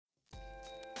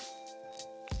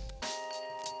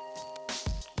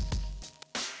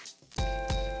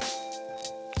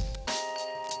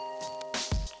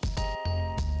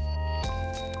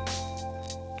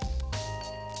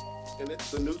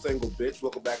the news angle, bitch.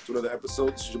 Welcome back to another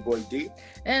episode. This is your boy D.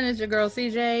 And it's your girl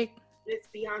CJ. It's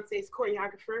Beyonce's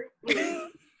choreographer.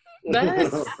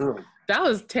 That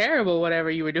was terrible, whatever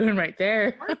you were doing right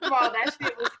there. First of all, that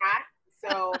shit was hot,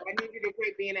 so I need you to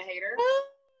quit being a hater.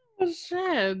 Oh,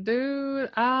 shit, dude.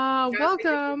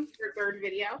 Welcome. Your third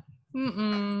video.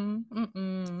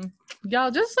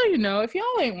 Y'all, just so you know, if y'all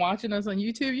ain't watching us on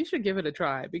YouTube, you should give it a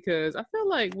try, because I feel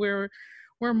like we're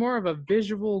more of a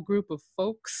visual group of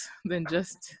folks than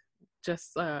just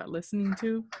listening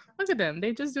to. Look at them.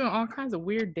 They just doing all kinds of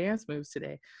weird dance moves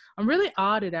today. I'm really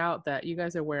odded out that you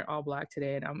guys are wearing all black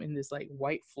today and I'm in this like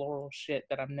white floral shit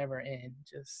that I'm never in.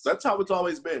 Just That's how it's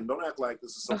always been. Don't act like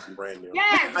this is something brand new.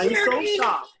 Yes, I'm so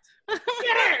shocked.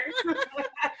 Yes. You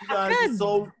guys are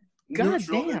so God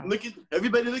neutral. damn. Look at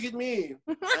everybody. Look at me.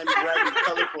 I'm bright and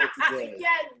colorful today.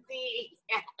 Yes, D.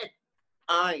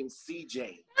 I'm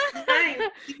CJ.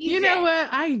 You know what?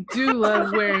 I do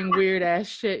love wearing weird ass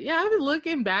shit. Yeah, I've been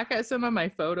looking back at some of my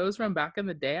photos from back in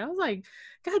the day. I was like,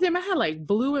 God damn, I had like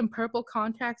blue and purple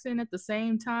contacts in at the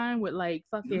same time with like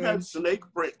fucking. You had snake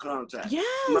print contacts. Yes,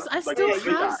 I Like, still yeah,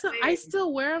 you have got- some. I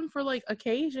still wear them for like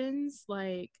occasions,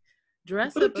 like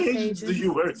dress What up occasions do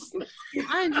you wear snake?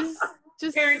 I just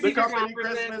Parents The teacher company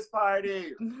conferences. Christmas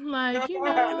party. like, you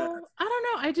know, I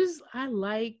don't know. I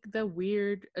like the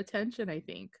weird attention. I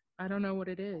think I don't know what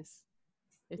it is.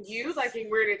 You liking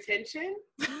weird attention?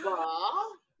 Aw.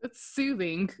 It's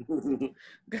soothing.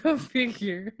 Go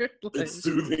figure. Like, It's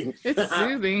soothing. it's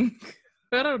soothing.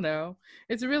 I don't know.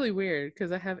 It's really weird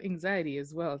because I have anxiety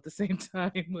as well at the same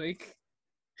time. Like,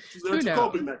 She said, it's a knows?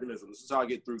 coping mechanism. This is how I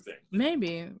get through things.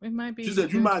 maybe it might be. She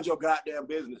said, you mind your goddamn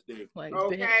business, dude. Like,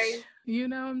 Okay. bitch. You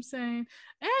know what I'm saying?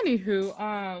 Anywho,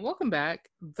 welcome back.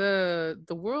 The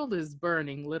world is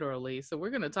burning, literally. So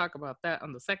we're gonna talk about that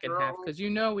on the second half, because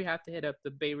you know we have to hit up the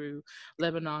Beirut,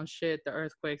 Lebanon shit, the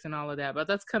earthquakes and all of that. But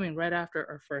that's coming right after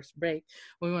our first break.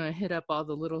 We want to hit up all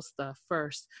the little stuff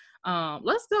first.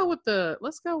 Let's go with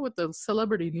the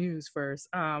celebrity news first.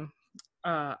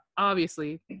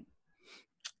 Obviously,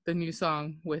 the new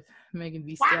song with Megan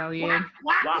Thee Stallion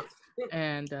Wow.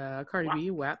 and Cardi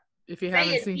B, WAP. If you Say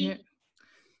haven't it, seen Pete. it,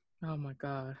 oh my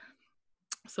god.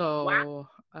 So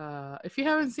if you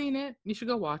haven't seen it, you should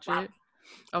go watch WAP. it.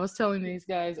 I was telling these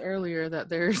guys earlier that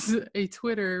there's a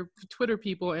Twitter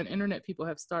people and internet people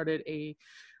have started a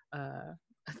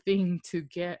thing to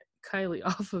get Kylie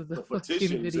off of the A fucking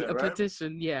petition, you video. said, A right?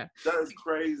 petition, yeah. That is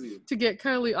crazy. To get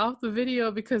Kylie off the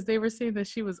video because they were saying that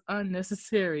she was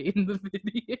unnecessary in the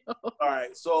video. All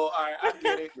right, so I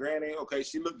get it, Granny. Okay,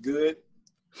 she looked good.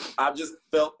 I just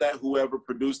felt that whoever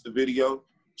produced the video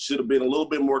should have been a little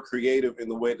bit more creative in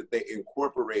the way that they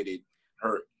incorporated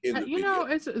her in the You video. know,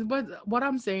 it's what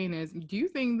I'm saying is, do you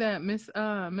think that Miss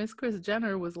Kris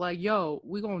Jenner was like, yo,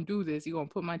 we're gonna do this, you're gonna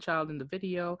put my child in the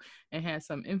video, and had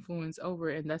some influence over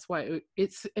it, and that's why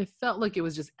it felt like it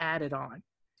was just added on?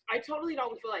 I totally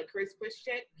don't feel like Chris pushed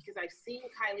it because I've seen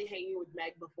Kylie hanging with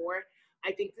Meg before.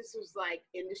 I think this was like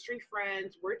industry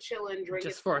friends. We're chilling,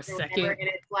 drinking Just for a something or second. whatever, and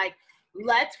it's like,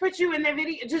 let's put you in the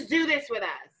video. Just do this with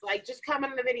us. Like, just come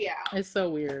in the video. It's so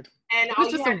weird. And It all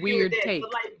was you just a have to do weird is this. take.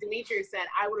 But like Demetri said,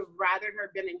 I would have rather her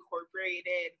been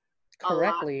incorporated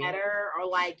Correctly. a lot better, or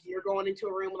like you're going into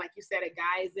a room, like you said, a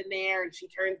guy's in there and she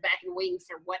turns back and winks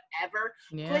or whatever.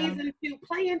 Yeah.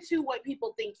 Play into what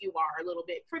people think you are a little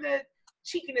bit for the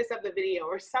cheekiness of the video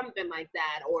or something like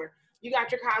that, or you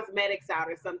got your cosmetics out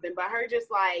or something. But her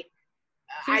just like,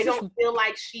 I She's don't just- feel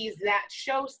like she's that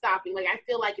show stopping. Like, I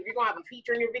feel like if you're gonna have a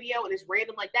feature in your video and it's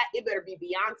random like that, it better be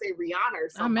Beyonce, Rihanna, or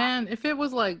something. Oh man, if it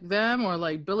was like them or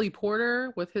like Billy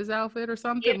Porter with his outfit or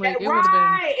something, It like better, it would have been.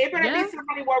 right. It better Yeah. be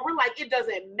somebody where we're like, it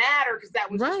doesn't matter because that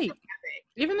was Right. just traffic.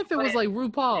 Even if it was But- like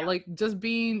RuPaul, yeah. like just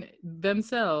being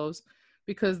themselves,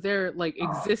 because their like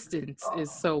existence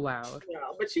is so loud.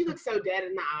 No, but she looks so dead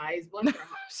in the eyes. Bless her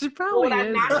heart. She But probably what I'm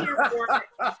is. not here for,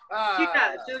 she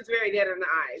does. She looks very dead in the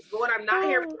eyes. But what I'm not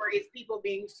here Oh. for is people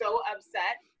being so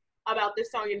upset about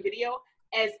this song and video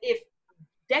as if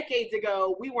decades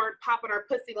ago we weren't popping our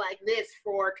pussy like this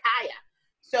for Kaya.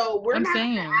 So we're I'm not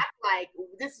saying. gonna act like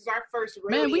this is our first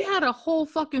rodeo. Man, we had a whole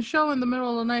fucking show in the middle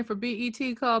of the night for BET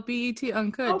called BET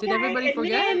Uncut. Did everybody and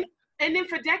forget? And then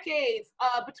for decades,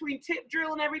 between Tip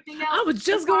Drill and everything else, I was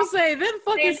just gonna say, them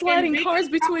fucking And sliding Biggie cars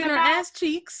between talking her about- ass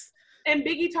cheeks. and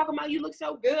Biggie talking about you look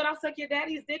so good, I'll suck your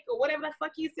daddy's dick or whatever the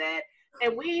fuck he said.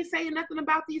 And we ain't saying nothing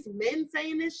about these men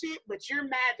saying this shit, but you're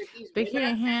mad that these They women can't are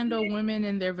saying handle it. women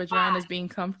and their vaginas being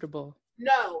comfortable.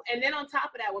 No, and then on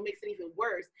top of that, what makes it even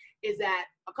worse is that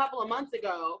a couple of months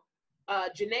ago,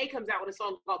 Janae comes out with a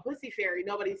song called Pussy Fairy.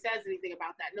 Nobody says anything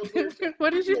about that. No.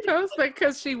 What did you post? Like,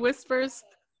 because she whispers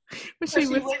When So she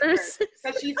she whispers. whispers.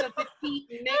 So she's a petite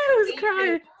I was mixed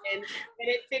crying. and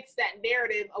it fits that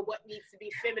narrative of what needs to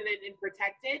be feminine and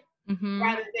protected, Mm-hmm.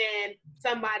 rather than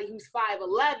somebody who's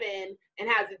 5'11" and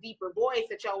has a deeper voice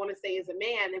that y'all want to say is a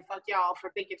man, and fuck y'all for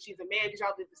thinking she's a man, because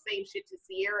y'all did the same shit to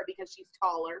Sierra because she's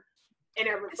taller. And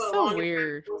It's so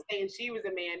weird. saying she was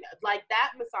a man. Like,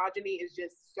 that misogyny is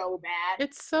just so bad.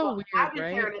 It's so weird, I've been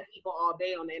right? tearing at people all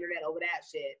day on the internet over that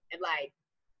shit, and like,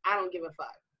 I don't give a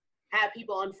fuck. Have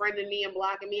people unfriending me and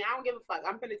blocking me. I don't give a fuck.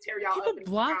 I'm gonna tear y'all People up.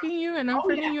 blocking you and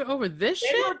unfriending you over this They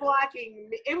shit? were blocking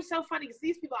me. It was so funny because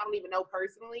these people I don't even know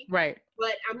personally. Right.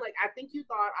 But I'm like, I think you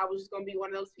thought I was just gonna be one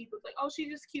of those people. It's like, oh,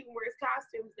 she's just cute and wears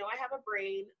costumes. No, I have a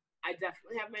brain. I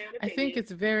definitely have my own opinion. I think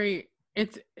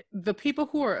it's the people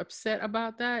who are upset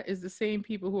about that is the same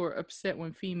people who are upset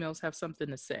when females have something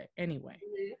to say anyway.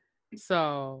 Mm-hmm.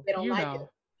 So they don't like it.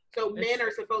 So men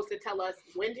are supposed to tell us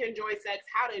when to enjoy sex,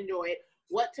 how to enjoy it,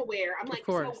 what to wear. I'm like,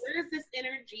 so where is this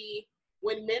energy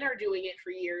when men are doing it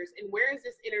for years? And where is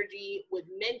this energy with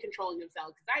men controlling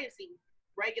themselves? Because I have seen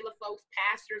regular folks,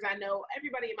 pastors I know,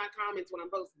 everybody in my comments when I'm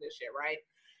posting this shit, right?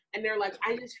 And they're like,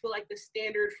 I just feel like the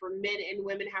standard for men and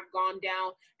women have gone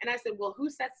down. And I said, well, who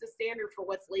sets the standard for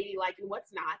what's ladylike and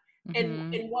what's not?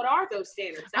 Mm-hmm. And what are those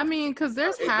standards? I mean, because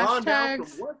there's hashtags. Gone down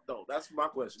from what, though? That's my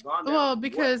question. Gone down well, from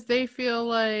because what? they feel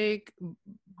like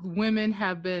women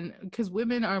have been, because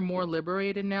women are more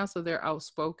liberated now, so they're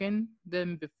outspoken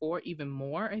than before, even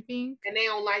more, I think. And they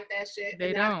don't like that shit.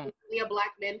 They don't. A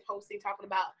black men posting talking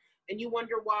about, and you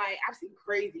wonder why. I've seen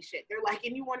crazy shit. They're like,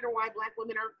 and you wonder why black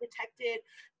women aren't protected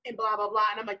and blah, blah, blah.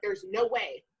 And I'm like, there's no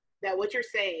way that what you're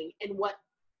saying and what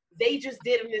they just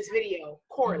did in this video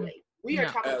correlate. Mm-hmm. We are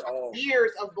talking about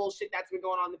years of bullshit that's been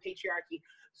going on in the patriarchy.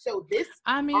 So this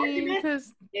argument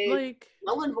is like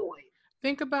null and void.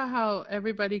 Think about how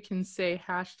everybody can say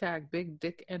hashtag big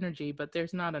dick energy, but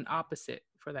there's not an opposite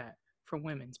for that for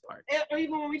women's part. Or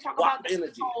even when we talk about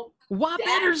energy. WAP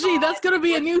energy, that's going to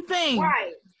be a new thing.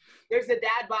 Right. There's a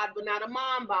dad bod, but not a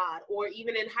mom bod. Or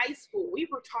even in high school, we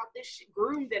were taught this shit,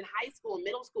 groomed in high school and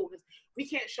middle school, because we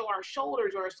can't show our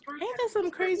shoulders or our skirts. Ain't that some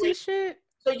crazy shit?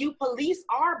 So you police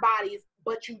our bodies,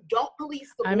 but you don't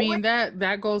police the boys. I mean,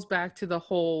 that goes back to the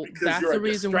whole, because that's the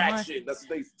reason why. That's what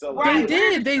they tell Right.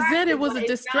 They said it was a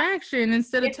distraction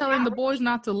instead of telling the boys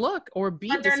not to look or be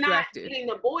distracted. They're not getting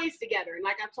the boys together. And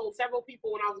like I told several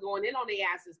people when I was going in on their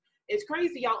asses, it's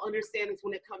crazy y'all understand this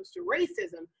when it comes to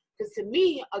racism. Because to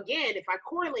me, again, if I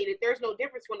correlate it, there's no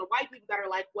difference when the white people that are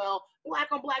like, well, black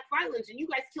on black violence and you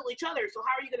guys kill each other, so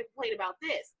how are you going to complain about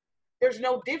this? There's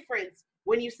no difference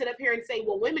when you sit up here and say,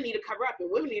 well, women need to cover up and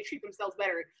women need to treat themselves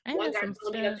better. One guy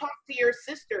told me to talk to your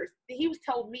sisters. He was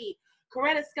told me,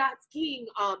 Coretta Scott King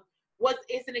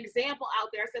is an example out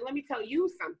there. I said, let me tell you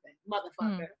something,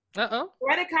 motherfucker.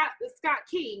 Coretta Scott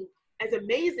King, as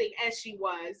amazing as she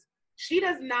was, she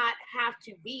does not have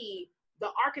to be the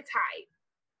archetype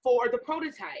for the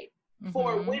prototype.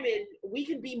 For women, we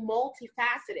can be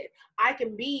multifaceted. I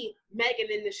can be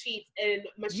Megan in the Sheets and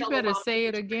Michelle. You better say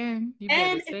it again.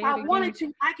 And if I wanted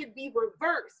to, I could be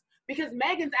reversed, because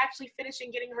Megan's actually finishing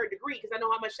getting her degree, because I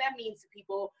know how much that means to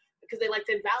people, because they like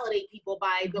to invalidate people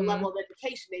by the level of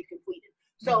education they've completed.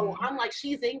 So I'm like,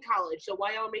 she's in college. So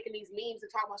why y'all making these memes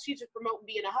and talking about she's just promoting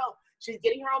being a hoe? She's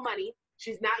getting her own money.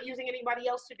 She's not using anybody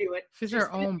else to do it. She's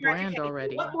her own brand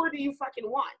already. What more do you fucking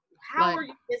want? How are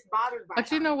you this bothered by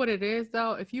But you know what it is,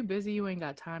 though? If you're busy, you ain't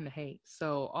got time to hate.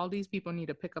 So all these people need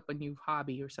to pick up a new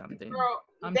hobby or something. Girl,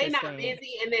 they not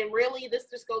busy. And then really, this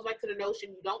just goes back to the notion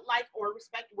you don't like or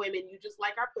respect women. You just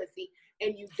like our pussy.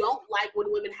 And you don't like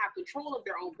when women have control of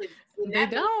their own pussy. They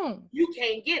don't. You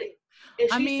can't get it.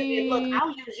 And she said, look,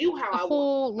 I'll use you how I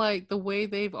want. Like, the way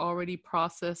they've already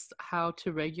processed how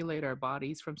to regulate our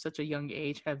bodies from such a young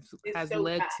age has so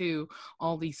led to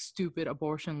all these stupid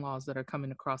abortion laws that are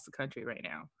coming across the country right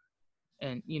now.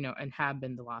 And, and have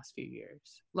been the last few years.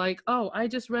 Like, I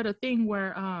just read a thing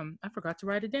where, I forgot to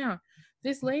write it down.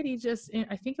 This lady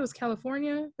I think it was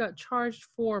California, got charged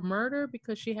for murder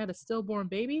because she had a stillborn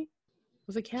baby.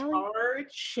 Was it Cali?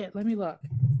 Shit, let me look.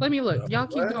 Y'all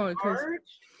keep going.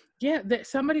 Yeah,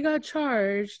 somebody got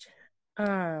charged.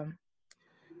 Was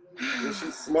she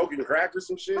smoking crack or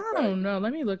some shit? I don't know.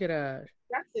 Let me look it up.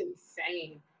 That's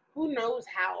insane. Who knows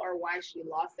how or why she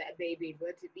lost that baby,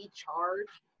 but to be charged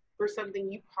for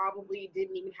something you probably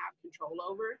didn't even have control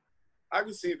over. I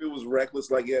can see if it was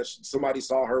reckless, like, somebody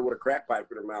saw her with a crack pipe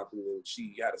in her mouth and then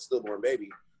she had a stillborn baby.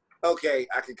 Okay,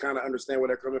 I can kind of understand where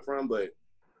they're coming from, but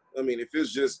I mean, if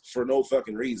it's just for no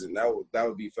fucking reason, that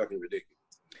would be fucking ridiculous.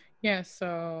 Yeah,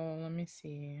 so let me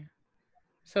see.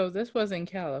 So this was in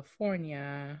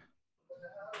California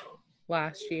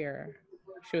last year.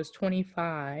 She was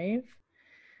 25.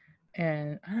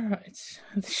 And I don't know,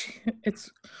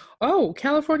 it's oh,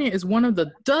 California is one of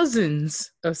the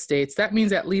dozens of states. That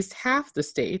means at least half the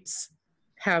states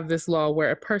have this law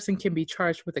where a person can be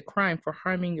charged with a crime for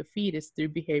harming a fetus through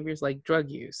behaviors like drug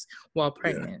use while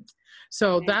pregnant.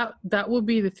 So that will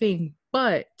be the thing.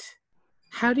 But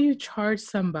how do you charge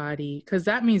somebody? Because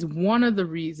that means one of the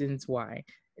reasons why.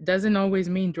 It doesn't always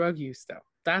mean drug use, though.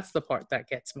 That's the part that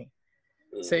gets me.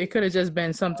 So it could have just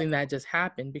been something that just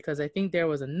happened, because I think there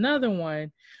was another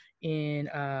one in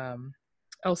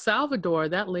El Salvador.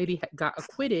 That lady got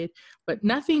acquitted, but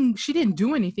nothing, she didn't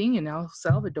do anything in El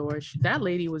Salvador. That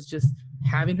lady was just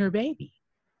having her baby.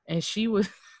 And she was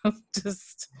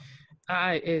just,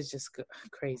 it's just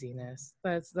craziness.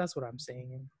 That's what I'm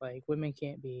saying. Like, women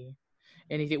can't be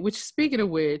anything. Which, speaking of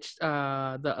which,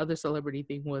 the other celebrity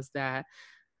thing was that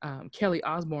Kelly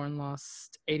Osbourne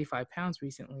lost 85 pounds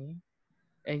recently.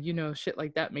 And you know, shit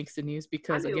like that makes the news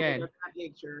because, again,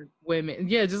 women,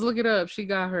 just look it up. She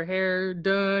got her hair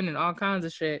done and all kinds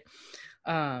of shit.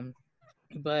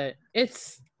 But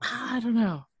it's, I don't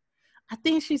know. I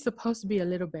think she's supposed to be a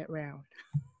little bit round.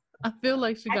 I feel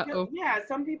like she got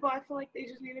some people, I feel like they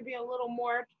just need to be a little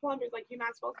more plumber's. Like, you're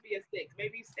not supposed to be a 6.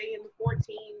 Maybe stay in the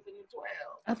 14s and the 12.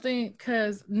 I think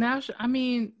because now, I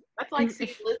mean, that's like seeing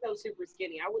Lizzo super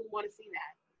skinny. I wouldn't want to see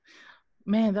that.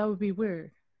 Man, that would be weird.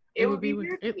 It would be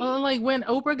weird. Like when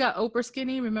Oprah got Oprah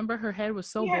skinny, remember her head was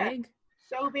so big?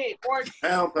 So big. Or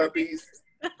pound puppies.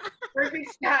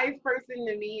 Perfect size person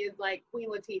to me is like Queen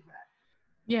Latifah.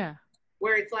 Yeah.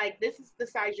 Where it's like, this is the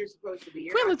size you're supposed to be.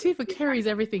 Queen Latifah carries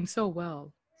everything so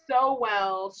well. So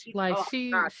well. She's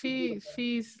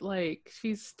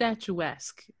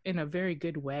statuesque in a very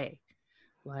good way.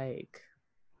 Like,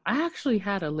 I actually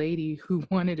had a lady who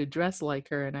wanted to dress like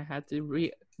her, and I had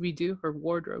to redo her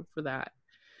wardrobe for that.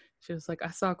 She was like, I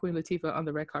saw Queen Latifah on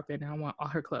the red carpet and I want all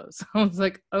her clothes. I was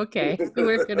like, okay,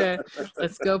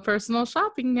 let's go personal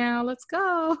shopping now. Let's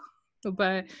go.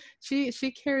 But she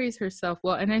carries herself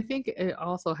well. And I think it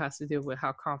also has to do with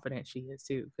how confident she is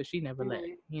too, because she never let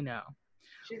it be.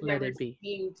 She's never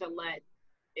to let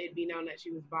it be known that she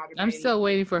was bothered. I'm still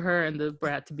waiting for her and the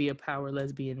Brat to be a power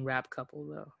lesbian rap couple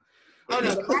though. Oh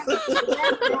no, the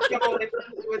Brat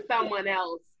with someone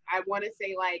else. I want to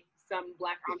say like some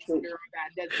Black entrepreneur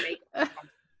that doesn't make it.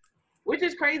 Which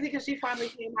is crazy because she finally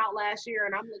came out last year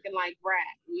and I'm looking like Brat.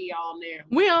 We all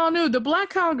knew. The Black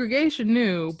congregation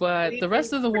knew, but the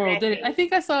rest of the world didn't. I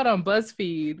think I saw it on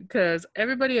BuzzFeed because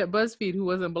everybody at BuzzFeed who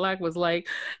wasn't Black was like,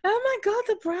 oh my God,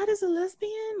 the Brat is a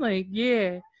lesbian? Like,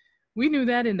 yeah. We knew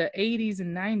that in the 80s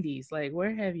and 90s. Like,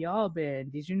 where have y'all been?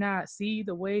 Did you not see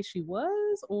the way she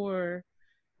was? Or,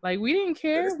 like, we didn't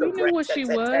care. We knew what she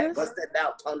was. Bust that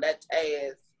out on that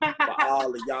ass. For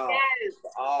all of y'all. Yes. For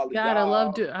all of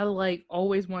God, y'all. I like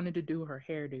always wanted to do her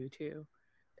hairdo too.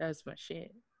 That's my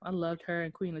shit. I loved her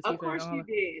and Queen Latifah. Of course you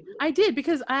did. I did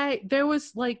because there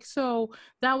was like, so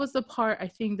that was the part I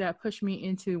think that pushed me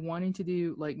into wanting to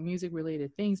do like music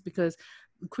related things, because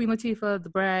Queen Latifah, the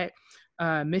Brat,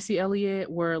 Missy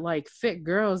Elliott were like thick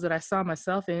girls that I saw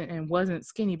myself in and wasn't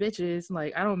skinny bitches.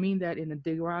 Like, I don't mean that in a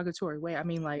derogatory way. I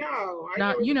mean like,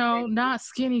 not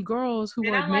skinny girls who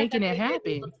were making it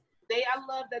happen. I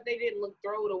love that they didn't look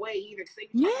thrown away either.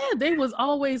 They was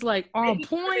always like on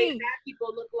point. Fat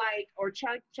people look like, or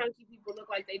chunky people look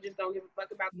like they just don't give a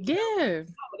fuck about themselves. Yeah.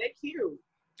 Oh, they're cute.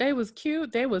 They was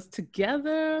cute. They was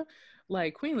together.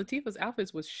 Like, Queen Latifah's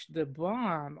outfits was the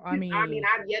bomb. I mean, I've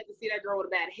yet to see that girl with a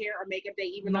bad hair or makeup day,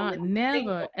 even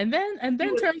never. And then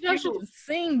turns out she could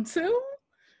sing too.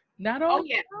 Not all. Oh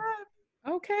yeah.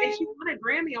 Okay. And she won a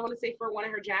Grammy, I want to say, for one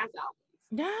of her jazz albums.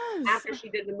 Yes. After she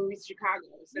did the movie Chicago.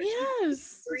 So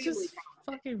yes. It's just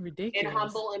fucking ridiculous. And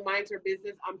humble and minds her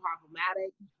business,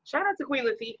 unproblematic. Shout out to Queen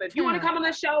Latifah. If you want to come on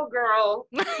the show, girl.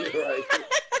 Right.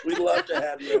 We'd love to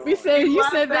have you on. You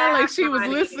said that like she was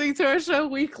listening to our show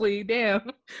weekly.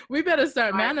 Damn. We better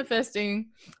start manifesting.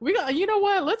 You know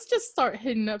what? Let's just start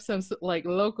hitting up some like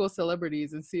local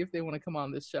celebrities and see if they want to come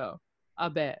on this show. I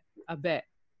bet.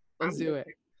 Let's do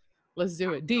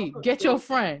it. D, get your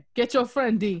friend.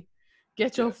 D.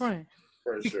 Get your friend.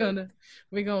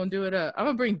 We're gonna do it up. I'm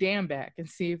gonna bring Dan back and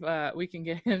see if we can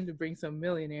get him to bring some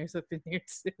millionaires up in here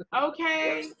too.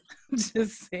 Okay.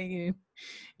 Just saying,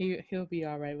 he'll be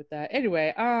all right with that.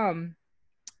 Anyway,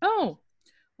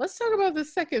 let's talk about the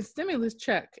second stimulus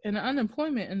check and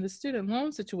unemployment and the student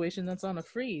loan situation that's on a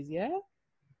freeze. Yeah,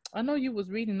 I know you was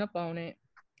reading up on it.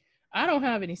 I don't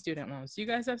have any student loans. Do you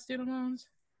guys have student loans?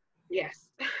 Yes.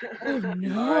 Oh no.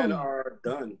 Mine are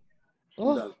done.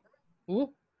 Oh. Done.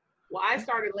 Ooh. Well, I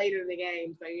started later in the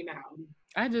game, so you know.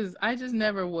 I just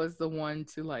never was the one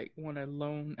to like want to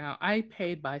loan out. I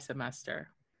paid by semester.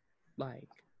 Like,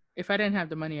 if I didn't have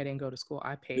the money, I didn't go to school.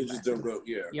 I paid. You just don't go.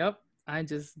 Yeah. Yep. I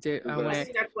just did. I I went.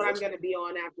 think that's what I'm gonna be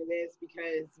on after this,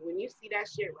 because when you see that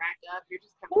shit rack up, you're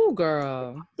just kind of, Oh,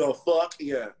 girl. The fuck?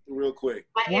 Yeah, real quick.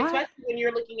 like, Why? especially when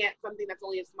you're looking at something that's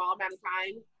only a small amount of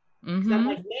time. So I'm Mm-hmm.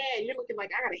 like, man, you're looking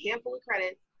like I got a handful of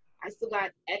credits. I still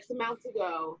got X amount to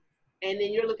go. And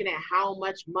then you're looking at how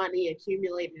much money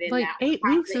accumulated in Like that. 8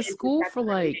 weeks of school for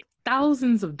like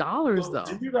thousands of dollars, So, though.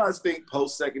 do you guys think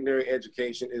post-secondary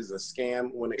education is a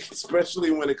scam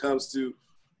especially when it comes to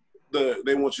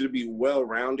they want you to be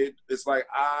well-rounded? It's like,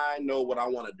 I know what I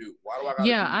want to do. Why do I gotta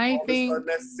Yeah, do I all think- this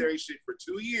unnecessary shit for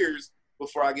 2 years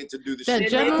before I get to do the That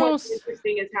shit? And then general- what's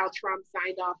interesting is how Trump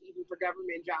signed off even for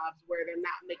government jobs where they're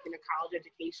not making a college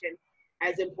education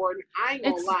as important. I ain't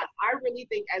gonna It's- lie. I really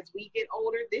think as we get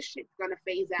older, this shit's gonna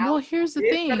phase out. Well, here's the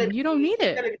It's thing. gonna You don't need It's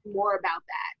it. gonna be more about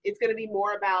that. It's gonna be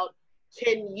more about,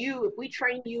 if we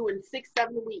train you in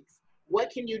 6-7 weeks, what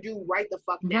can you do right the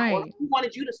fuck now? Or Right. if we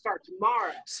wanted you to start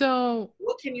tomorrow, So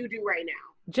what can you do right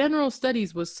now? general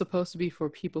studies was supposed to be for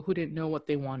people who didn't know what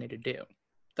they wanted to do. But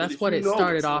That's if what you it know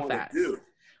started you off wanna as. do,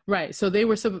 Right. So they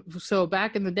were so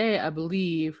back in the day, I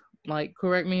believe, like,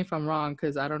 correct me if I'm wrong,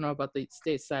 because I don't know about the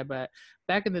state side, but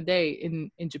back in the day in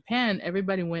Japan,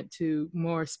 everybody went to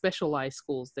more specialized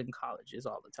schools than colleges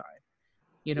all the time.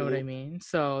 You know what I mean?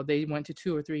 So they went to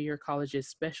 2 or 3 year colleges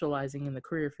specializing in the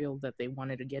career field that they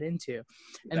wanted to get into.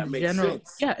 that And makes general,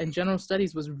 sense. yeah, and general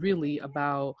studies was really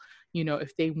about,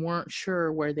 if they weren't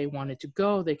sure where they wanted to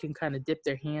go, they can kind of dip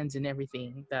their hands in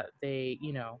everything that they,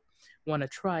 want to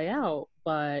try out.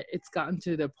 But it's gotten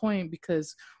to the point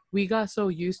because we got so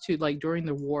used to, like, during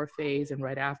the war phase and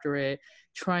right after it,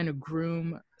 trying to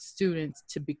groom students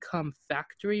to become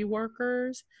factory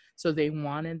workers. So they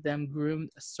wanted them groomed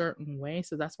a certain way.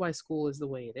 So that's why school is the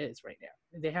way it is right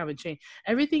now. They haven't changed.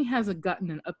 Everything hasn't gotten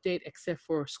an update except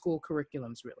for school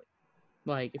curriculums, really.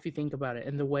 Like, if you think about it,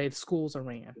 and the way the schools are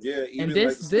ran. Yeah, even this-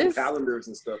 like school this- calendars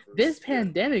and stuff. This Yeah.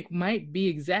 pandemic might be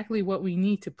exactly what we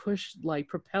need to push, like,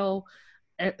 propel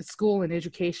school and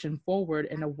education forward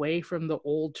and away from the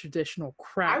old traditional I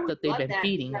crap would that they've love been that,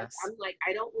 feeding because us. I'm like,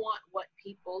 I don't want what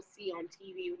people see on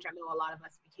TV, which I know a lot of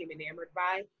us became enamored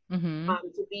by, Hmm.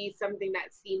 to be something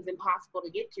that seems impossible to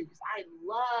get to. Because I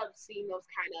love seeing those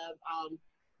kind of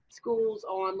schools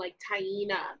on like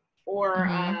Taina, or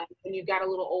Mhm. when you got a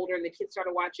little older and the kids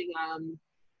started watching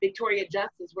Victoria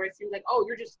Justice, where it seems like, oh,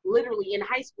 you're just literally in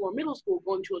high school or middle school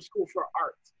going to a school for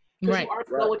art. Because Right. you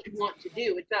already Right. know what you want to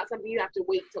do. It's not something you have to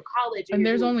wait till college. And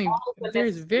you're there's doing only all of the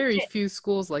there's necessary very shit. few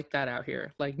schools like that out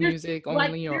here, like There's, music like,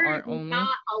 only or there's art only.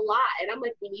 not a lot. And I'm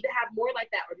like, we need to have more like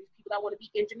that. Or these people that want to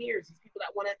be engineers, these people that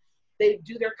want to, they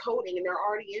do their coding and they're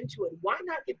already into it. Why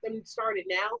not get them started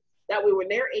now? That way when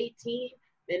they're 18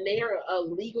 and they are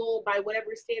legal by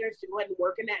whatever standards to go ahead and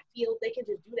work in that field, they can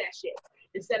just do that shit.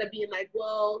 Instead of being like,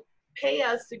 well, pay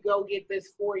us to go get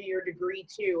this 4-year degree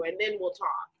too, and then we'll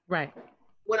talk. Right.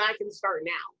 When I can start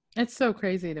now. It's so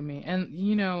crazy to me. And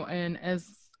and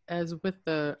as with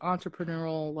the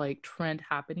entrepreneurial like trend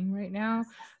happening right now,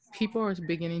 people are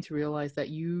beginning to realize that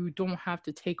you don't have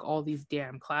to take all these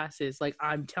damn classes. Like,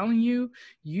 I'm telling you,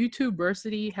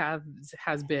 YouTubeversity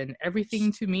has been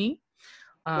everything to me.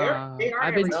 They are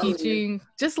I've been everything. teaching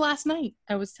just last night.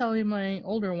 I was telling my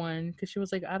older one, because she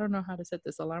was like, I don't know how to set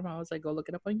this alarm. I was like, go look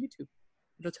it up on YouTube.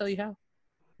 It'll tell you how.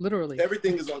 Literally.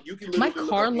 Everything is on. You can My literally look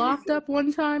car up locked anything. up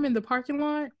one time in the parking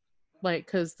lot, like,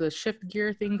 because the shift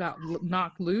gear thing got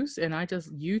knocked loose, and I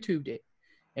just YouTubed it,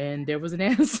 and there was an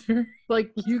answer.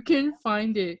 Like, you can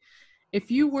find it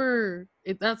if you were.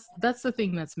 That's the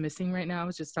thing that's missing right now. I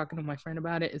was just talking to my friend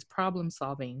about it. Is problem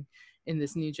solving in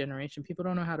this new generation. People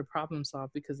don't know how to problem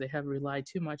solve because they have relied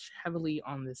too much heavily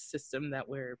on this system that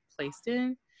we're placed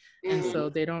in, and so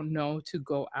they don't know to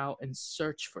go out and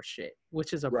search for shit,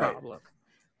 which is a Right. problem.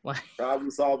 Like,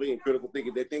 Problem solving and critical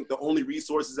thinking. They think the only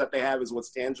resources that they have is what's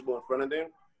tangible in front of them.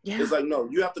 yeah, It's like, no,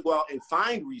 you have to go out and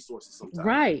find resources sometimes.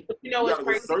 right. But you know You what's gotta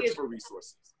go crazy search is for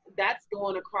resources. that's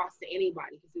going across to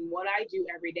anybody. Because in what I do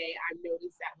every day, I've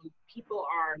noticed that when people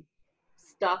are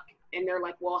stuck and they're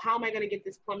like, well, how am I going to get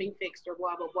this plumbing fixed or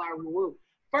blah, blah, blah, woo, woo.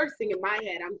 First thing in my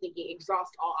head, I'm thinking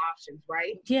exhaust all options,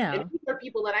 right? Yeah. And these are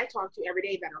people that I talk to every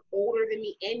day that are older than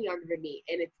me and younger than me.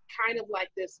 And it's kind of like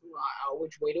this,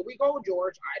 which way do we go,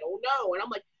 George? I don't know. And I'm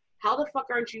like, how the fuck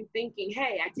aren't you thinking,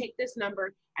 hey, I take this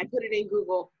number, I put it in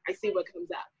Google, I see what comes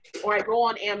up. Or I go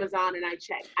on Amazon and I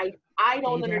check. I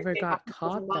don't They never understand how got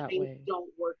people's taught that minds way.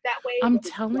 don't work that way. I'm because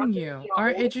telling nothing you, is our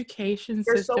always- education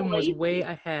They're so system was lazy. way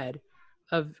ahead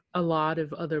of a lot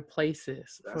of other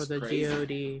places for That's the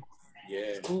crazy. GOD.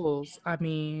 schools. I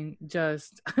mean,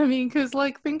 because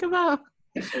like think about.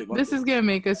 This is gonna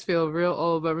make us feel real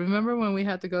old, but remember when we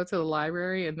had to go to the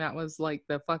library and that was like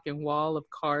the fucking wall of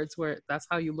cards where that's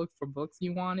how you looked for books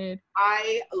you wanted?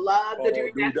 I love the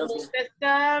Dewey Decimal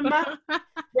System.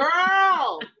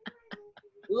 Girl!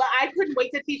 I couldn't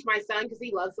wait to teach my son because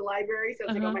he loves the library. So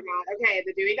it's like, oh my God, okay,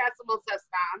 the Dewey Decimal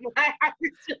System.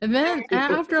 And then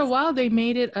after a while, they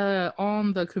made it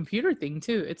on the computer thing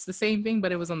too. It's the same thing,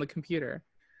 but it was on the computer.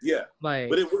 Yeah, like,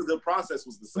 but the process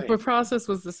was the same. The process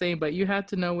was the same, but you had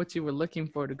to know what you were looking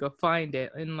for to go find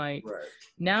it. And like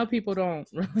now, people don't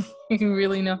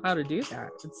really know how to do that.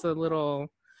 It's a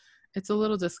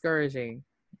little discouraging,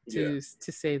 to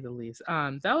say the least.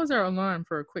 That was our alarm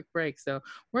for a quick break. So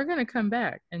we're gonna come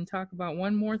back and talk about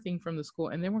one more thing from the school,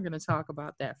 and then we're gonna talk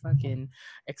about that fucking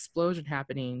explosion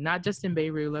happening, not just in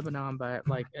Beirut, Lebanon, but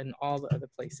like in all the other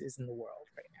places in the world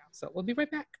right now. So we'll be right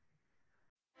back.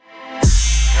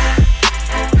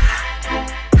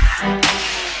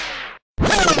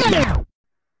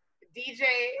 DJ.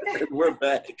 We're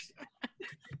back.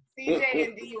 CJ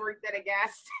and D worked at a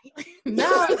gas station.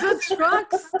 No, it's a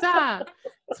truck stop.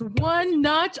 It's one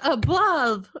notch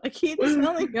above. I keep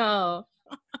telling y'all.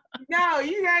 No,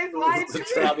 you guys lied to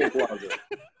me.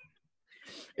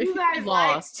 You guys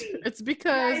lost. It's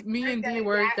because me and D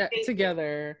worked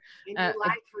together. And you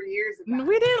lied for years about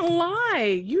we didn't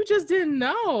lie. You just didn't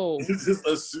know. You just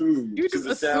assumed. You just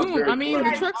assumed. I mean,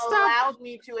 the truck stop allowed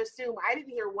me to assume. I didn't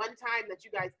hear one time that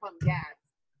you guys pumped gas.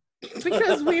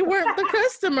 Because we weren't the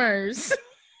customers.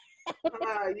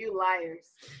 You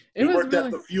liars. We worked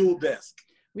at the fuel desk.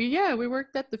 We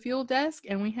worked at the fuel desk,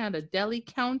 and we had a deli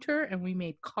counter, and we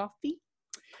made coffee.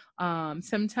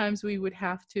 Sometimes we would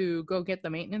have to go get the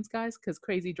maintenance guys because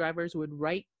crazy drivers would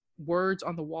write words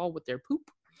on the wall with their poop.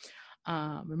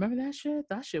 Remember that shit?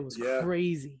 That shit was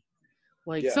crazy.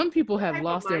 Like some people have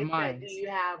lost their minds. Do you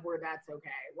have where that's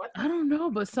okay? I don't know,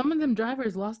 but some of them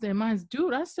drivers lost their minds.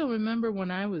 Dude, I still remember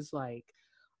when I was like,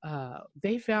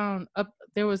 they found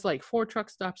there was like 4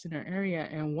 truck stops in our area,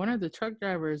 and one of the truck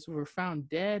drivers were found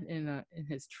dead in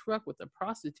his truck with a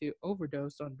prostitute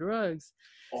overdosed on drugs.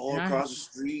 All across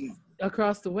the street.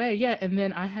 Across the way, yeah. And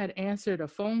then I had answered a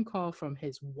phone call from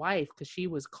his wife because she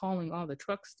was calling all the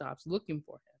truck stops looking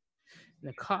for him. And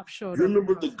the cop showed up. You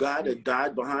remember the guy that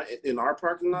died in our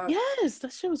parking lot? Yes,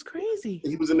 that shit was crazy.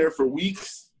 He was in there for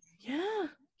weeks. Yeah.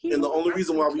 And the only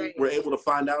reason why we were able to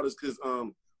find out is because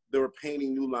they were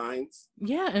painting new lines.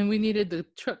 Yeah, and we needed the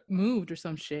truck moved or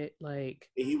some shit. Like,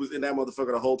 and he was in that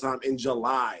motherfucker the whole time in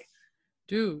July.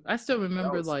 Dude, I still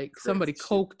remember like somebody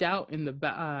coked out in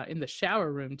the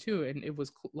shower room too, and it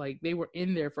was like they were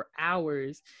in there for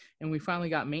hours, and we finally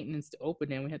got maintenance to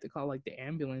open it, and we had to call like the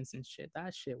ambulance and shit.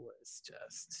 That shit was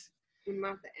just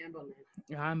not the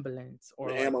ambulance.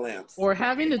 Or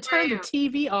having to turn the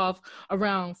TV off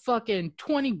around fucking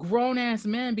 20 grown ass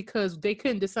men because they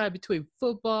couldn't decide between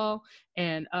football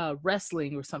and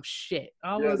wrestling or some shit.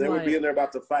 They would be in there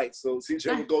about to fight, so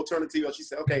CJ would go turn the TV on. She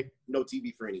said, "Okay, no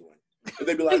TV for anyone." And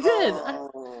they'd be like,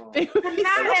 "Oh." Not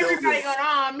everybody going,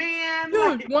 "Oh man."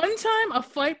 Dude, one time a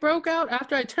fight broke out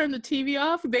after I turned the TV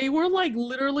off. They were like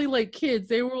literally like kids.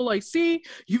 They were like, "See,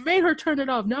 you made her turn it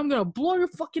off. Now I'm gonna blow your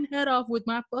fucking head off with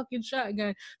my fucking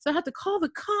shotgun." So I had to call the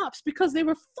cops because they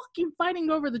were fucking fighting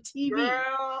over the TV. Girl,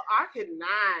 I could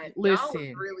not. Listen, I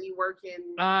was really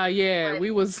working. Yeah,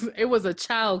 it was a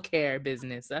child care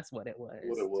business. That's what it was.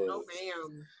 No,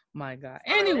 ma'am. My God.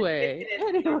 Anyway.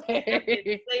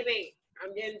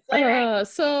 I'm getting sleepy.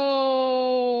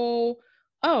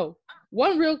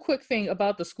 One real quick thing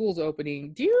about the schools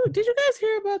opening. Did you guys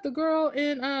hear about the girl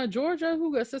in Georgia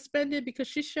who got suspended because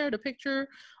she shared a picture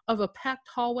of a packed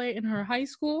hallway in her high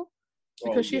school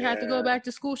because she had to go back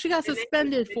to school? She got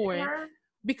suspended for it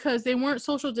because they weren't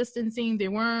social distancing.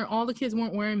 All the kids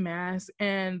weren't wearing masks,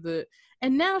 and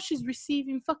now she's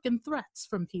receiving fucking threats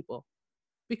from people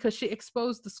because she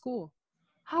exposed the school.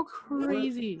 How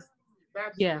crazy.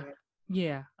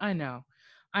 Yeah, I know.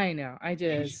 I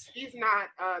just... He's not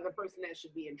the person that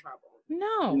should be in trouble.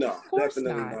 No, of course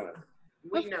definitely not.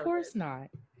 Of course not.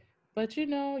 But you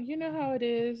know how it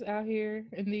is out here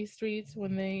in these streets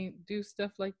when they do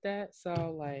stuff like that. So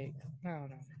like, I don't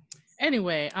know.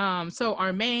 Anyway, so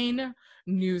our main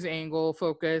news angle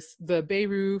focus, the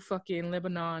Beirut fucking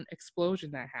Lebanon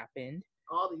explosion that happened.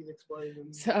 All these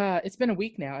explosions. It's been a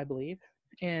week now, I believe.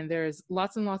 And there's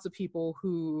lots and lots of people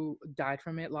who died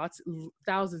from it.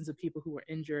 Thousands of people who were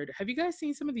injured. Have you guys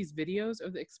seen some of these videos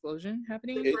of the explosion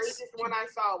happening? The greatest one I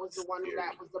saw was the one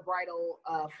that was the bridal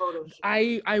photo shoot.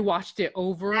 I watched it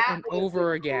over and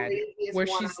over again, where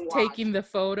she's taking the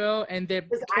photo and the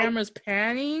camera's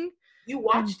panning. You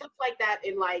watch stuff like that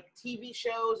in like TV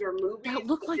shows or movies. That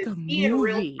looked like a see in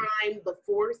real movie. time the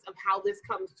force of how this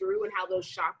comes through and how those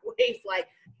shockwaves like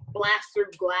blast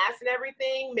through glass and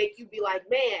everything make you be like,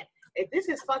 man, if this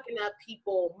is fucking up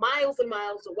people miles and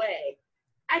miles away,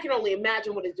 I can only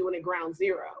imagine what it's doing at Ground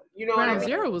Zero. You know what I mean? Ground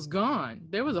Zero was gone.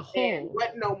 There was a hole. And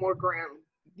what no more ground.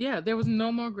 Yeah, there was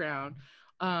no more ground.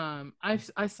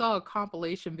 I saw a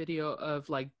compilation video of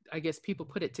like, I guess people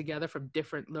put it together from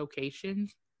different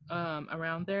locations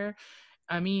around there.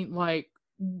 I mean, like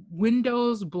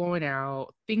windows blowing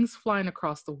out, things flying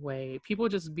across the way, people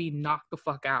just being knocked the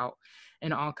fuck out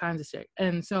and all kinds of shit.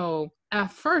 And so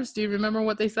at first, do you remember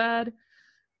what they said?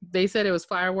 They said it was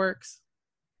fireworks.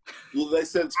 Well, they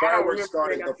said fireworks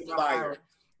started the fire.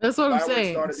 That's what Fireworks I'm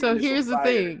saying. started the So initial here's the fire.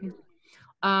 thing.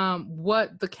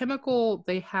 What the chemical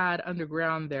they had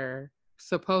underground there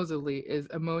supposedly is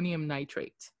ammonium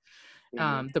nitrate.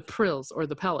 The prills or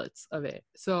the pellets of it.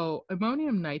 So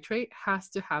ammonium nitrate has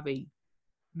to have a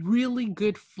really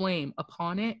good flame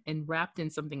upon it and wrapped in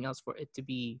something else for it to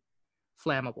be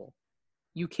flammable.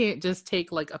 You can't just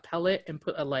take like a pellet and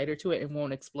put a lighter to it and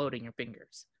won't explode in your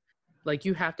fingers. Like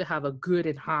you have to have a good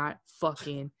and hot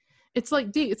fucking. It's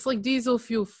like diesel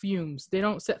fuel fumes. They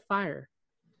don't set fire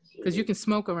because you can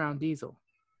smoke around diesel.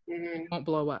 It won't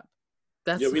blow up.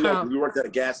 That's Yeah, we know. We worked at a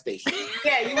gas station.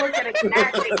 Yeah, you worked at a gas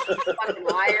station, you fucking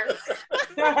liar.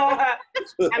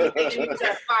 I'm thinking it's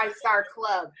a 5-star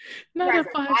club. Not a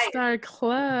 5-star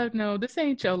club. No, this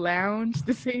ain't your lounge.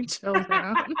 This ain't your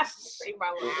lounge.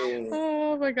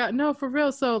 Oh my god, no, for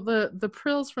real. So the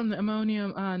prills from the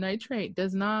ammonium nitrate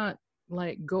does not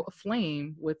like go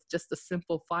aflame with just a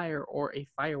simple fire or a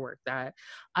firework. That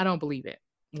I don't believe it.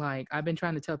 Like I've been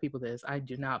trying to tell people this. I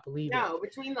do not believe it. No,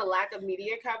 between the lack of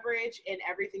media coverage and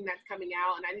everything that's coming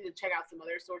out, and I need to check out some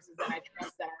other sources that I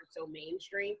trust that aren't so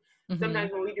mainstream.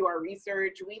 Sometimes when we do our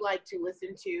research, we like to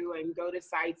listen to and go to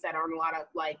sites that aren't a lot of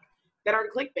like that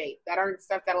aren't clickbait, that aren't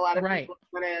stuff that a lot of people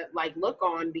want to like look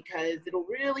on, because it'll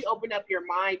really open up your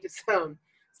mind to some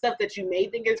stuff that you may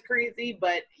think is crazy,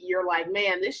 but you're like,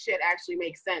 man, this shit actually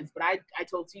makes sense. But I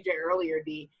told CJ earlier,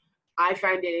 I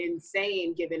find it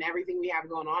insane, given everything we have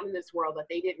going on in this world, that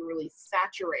they didn't really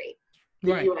saturate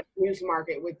the U.S. news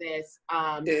market with this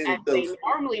as they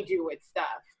normally do with stuff.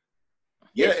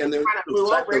 Yeah, and they're kind of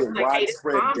blew over. It's like, hey, this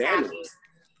bomb happened,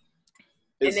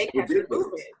 and they had to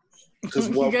move it. Because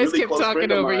you guys kept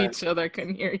talking over each other. I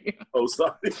couldn't hear you. Oh,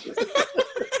 sorry.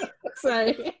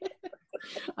 Sorry.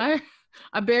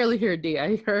 I barely heard D.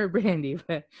 I heard Brandy,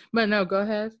 but no, go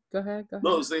ahead.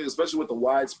 No, I'm saying, especially with the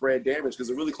widespread damage, because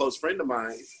a really close friend of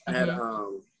mine had,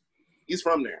 he's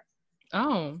from there.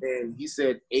 Oh. And he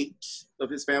said 8 of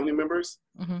his family members'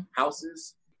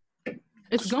 houses.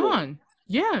 It's gone.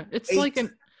 Yeah, it's 8, like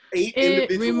an. 8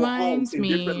 individual homes in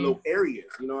different little areas.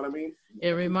 You know what I mean?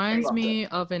 It reminds me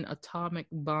of an atomic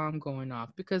bomb going off,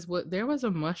 because there was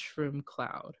a mushroom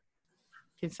cloud.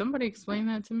 Can somebody explain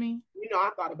that to me? You know,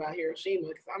 I thought about Hiroshima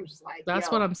because I'm just like,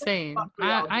 that's what I'm saying.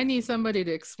 I need somebody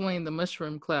to explain the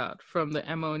mushroom cloud from the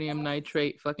ammonium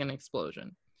nitrate fucking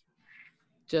explosion.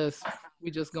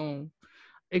 We just gonna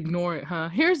ignore it, huh?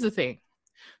 Here's the thing.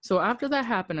 So after that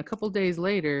happened, a couple days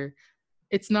later,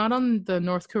 it's not on the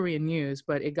North Korean news,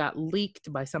 but it got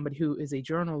leaked by somebody who is a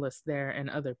journalist there and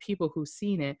other people who've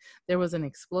seen it. There was an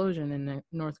explosion in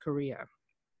North Korea.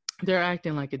 They're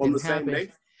acting like it didn't happen. On the same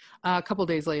day? A couple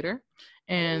days later,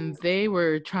 and they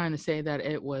were trying to say that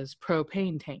it was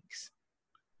propane tanks.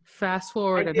 Fast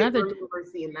forward another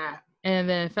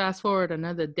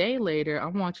day later,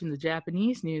 I'm watching the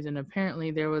Japanese news, and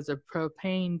apparently there was a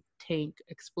propane tank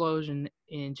explosion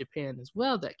in Japan as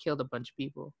well that killed a bunch of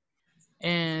people.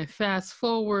 And fast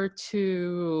forward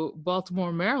to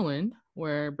Baltimore, Maryland,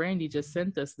 where Brandy just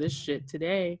sent us this shit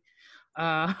today.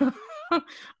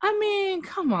 I mean,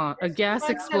 come on, a gas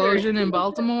explosion in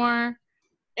Baltimore.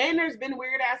 And there's been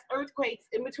weird ass earthquakes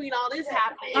in between all this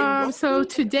happening. So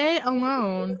today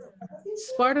alone,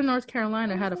 Sparta, North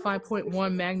Carolina had a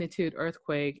 5.1 magnitude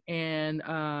earthquake, and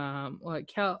how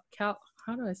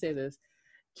do I say this?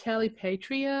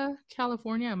 Calipatria,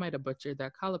 California. I might have butchered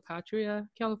that. Calipatria,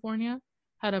 California,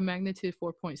 had a magnitude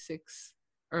 4.6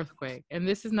 earthquake, and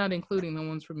this is not including the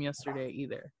ones from yesterday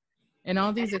either. And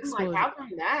all these explosions. Like, how come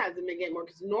that hasn't been getting more?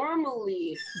 Because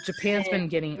normally Japan's been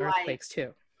getting earthquakes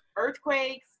too.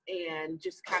 Earthquakes and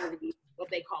just kind of what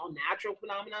they call natural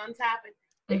phenomenons happen.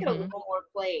 They get a little more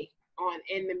play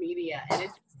in the media, and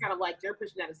it's just kind of like they're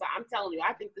pushing that aside. I'm telling you,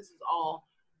 I think this is all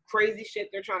crazy shit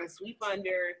they're trying to sweep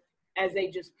under as they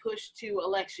just push to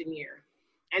election year.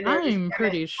 And I'm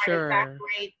pretty sure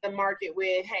saturate the market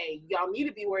with, hey, y'all need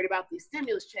to be worried about these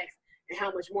stimulus checks and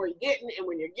how much more you're getting and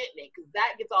when you're getting it, because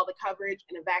that gets all the coverage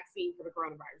and a vaccine for the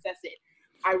coronavirus. That's it.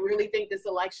 I really think this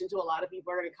election to a lot of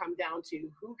people are going to come down to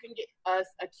who can get us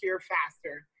a cure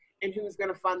faster and who's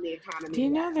going to fund the economy. Do you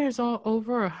know there's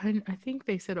over 100, I think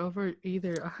they said over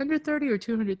either 130 or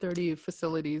 230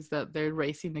 facilities that they're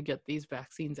racing to get these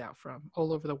vaccines out from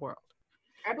all over the world.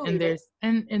 I believe And there's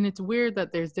it. and it's weird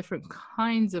that there's different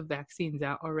kinds of vaccines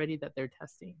out already that they're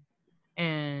testing.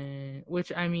 And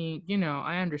which, I mean, you know,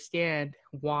 I understand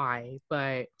why,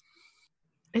 but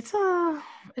it's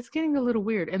getting a little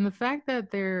weird. And the fact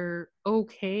that they're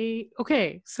okay,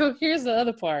 so here's the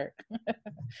other part.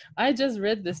 I just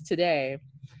read this today.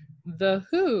 The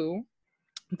WHO,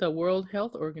 the World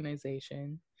Health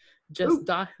Organization, just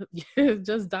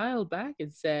dialed back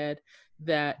and said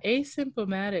that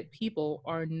asymptomatic people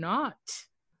are not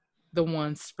the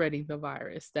ones spreading the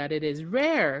virus, that it is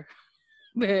rare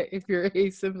that if you're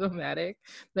asymptomatic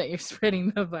that you're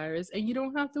spreading the virus, and you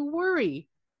don't have to worry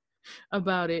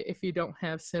about it if you don't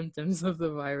have symptoms of the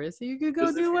virus. You could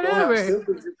go do whatever. If you don't have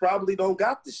symptoms, you probably don't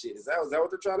got the shit. Is that what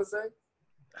they're trying to say?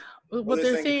 What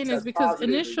they're saying is because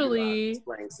initially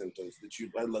symptoms that you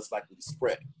are less likely to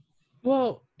spread.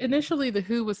 Well, initially the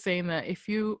WHO was saying that if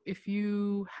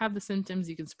you have the symptoms,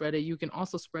 you can spread it. You can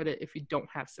also spread it if you don't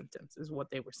have symptoms, is what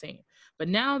they were saying. But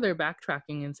now they're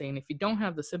backtracking and saying if you don't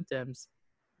have the symptoms,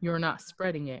 you're not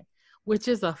spreading it, which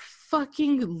is a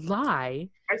fucking lie.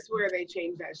 I swear they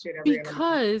change that shit every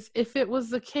Because if it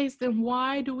was the case, then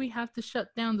why do we have to shut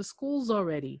down the schools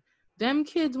already? Them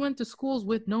kids went to schools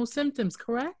with no symptoms,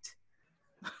 correct?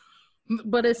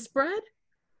 But it spread?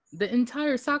 The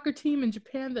entire soccer team in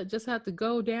Japan that just had to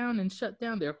go down and shut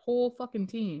down their whole fucking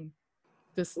team.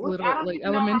 This little like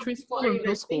elementary school or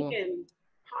middle school.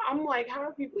 I'm like, how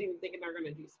are people even thinking they're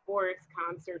gonna do sports,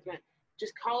 concerts?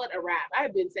 Just call it a wrap.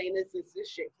 I've been saying this since this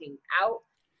shit came out.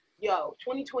 Yo,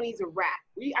 2020 is a wrap.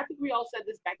 I think we all said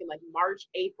this back in like March,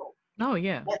 April. Oh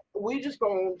yeah. But we just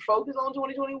gonna focus on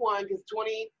 2021 because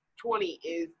 2020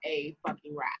 is a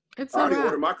fucking wrap. It's I already wrap.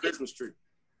 ordered my Christmas tree.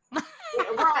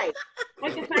 Right.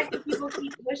 Like the fact that people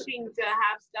keep pushing to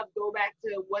have stuff go back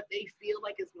to what they feel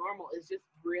like is normal is just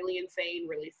really insane,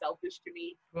 really selfish to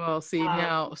me. Well, see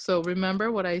now, so remember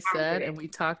what I said, and we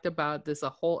talked about this a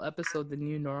whole episode, the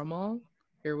new normal.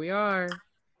 Here we are.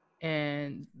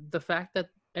 And the fact that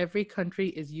every country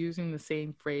is using the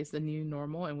same phrase, the new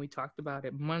normal, and we talked about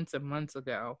it months and months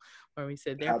ago, where we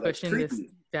said they're pushing this.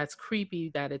 That's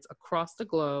creepy that it's across the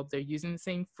globe. They're using the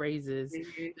same phrases,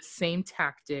 the same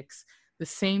tactics, the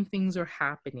same things are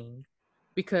happening.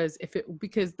 Because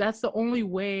that's the only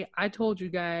way. I told you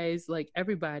guys, like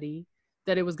everybody,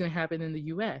 that it was going to happen in the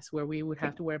US where we would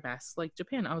have to wear masks like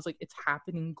Japan. I was like, it's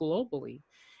happening globally.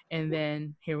 And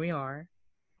then here we are.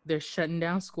 They're shutting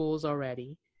down schools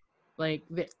already. Like,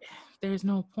 there's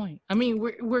no point. I mean,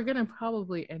 we're going to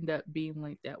probably end up being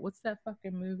like that. What's that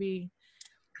fucking movie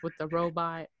with the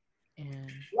robot?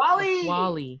 And WALL-E.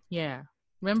 WALL-E, yeah.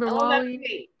 Remember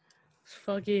WALL-E?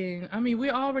 Fucking, I mean,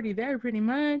 we're already there pretty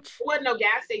much. There wasn't no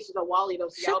gas stations on WALL-E though.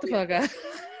 So shut the fuck up.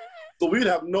 So we'd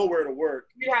have nowhere to work.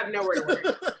 You'd have nowhere to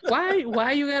work.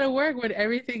 Why you gotta work when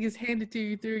everything is handed to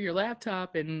you through your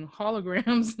laptop and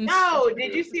holograms? And no,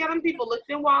 did you see how them people looked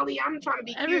in WALL-E? I'm trying to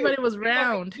be cute. Everybody was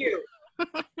round.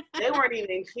 They weren't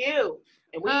even cute.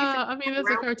 And I mean, that's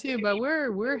a cartoon, but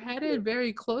we're headed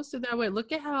very close to that way.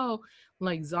 Look at how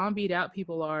like zombied out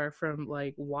people are from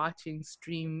like watching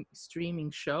streaming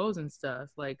shows and stuff.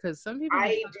 Like, because some people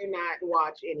I do not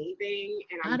watch anything,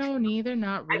 and I don't either.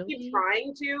 Not really. I keep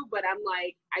trying to, but I'm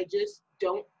like, I just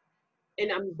don't.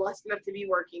 And I'm blessed enough to be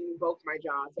working both my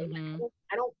jobs. I'm like,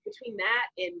 I don't between that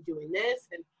and doing this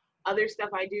and other stuff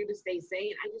I do to stay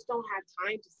sane, I just don't have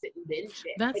time to sit and binge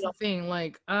shit. That's the thing.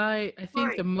 Like, I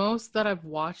think the most that I've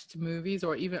watched movies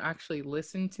or even actually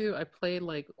listened to, I played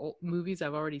like old movies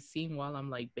I've already seen while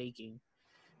I'm like baking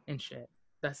and shit.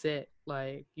 That's it.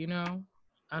 Like, you know,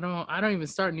 I don't even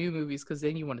start new movies because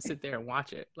then you want to sit there and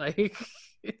watch it. Like,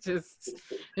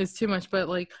 it's too much. But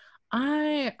like,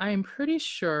 I'm pretty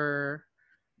sure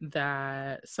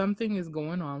that something is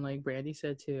going on, like Brandy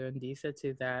said too, and Dee said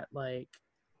too, that like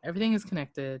everything is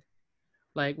connected.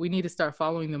 Like, we need to start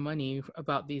following the money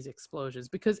about these explosions,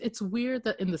 because it's weird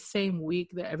that in the same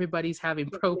week that everybody's having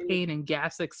propane and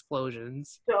gas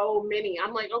explosions. So many.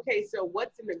 I'm like, okay, so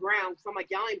what's in the ground? So I'm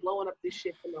like, y'all ain't blowing up this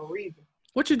shit for no reason.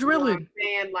 What you drilling? You know what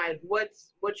I'm saying? Like,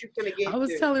 what you gonna get? I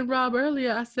was telling Rob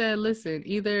earlier, I said, listen,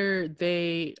 either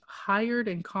they hired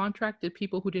and contracted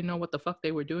people who didn't know what the fuck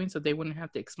they were doing so they wouldn't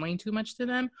have to explain too much to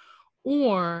them,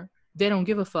 or they don't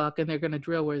give a fuck and they're gonna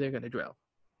drill where they're gonna drill.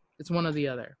 It's one or the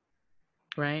other,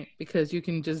 right? Because you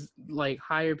can just like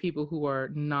hire people who are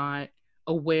not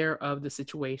aware of the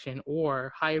situation,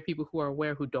 or hire people who are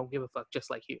aware who don't give a fuck just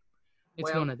like you.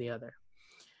 It's one or the other.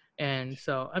 And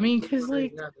so, I mean, because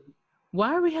like,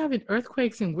 why are we having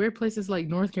earthquakes in weird places like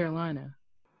North Carolina?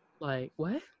 Like,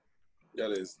 what?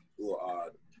 That is a little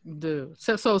odd. Dude.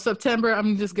 So September,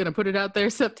 I'm just going to put it out there.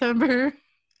 September,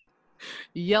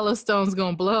 Yellowstone's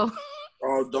going to blow.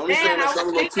 Oh, don't be saying that.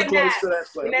 I'm too close to that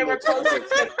place. When they were close to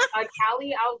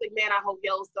Cali, I was like, man, I hope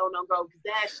Yellowstone don't go, because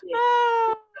that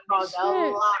shit caused a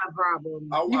lot of problems.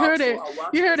 You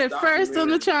heard it first on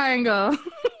the Triangle.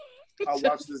 I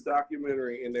watched this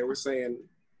documentary, and they were saying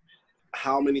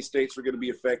how many states were going to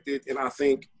be affected, and I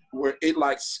think where it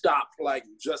like stopped like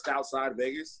just outside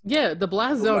Vegas. Yeah, the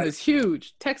blast zone is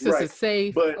huge. Texas is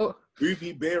safe, but we'd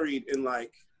be buried in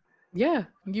like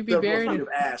you'd be buried in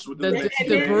ash with the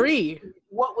debris.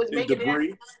 What was making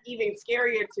it even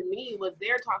scarier to me was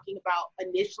they're talking about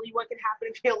initially what could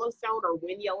happen if Yellowstone or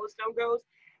when Yellowstone goes,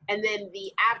 and then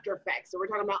the after effects. So we're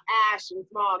talking about ash and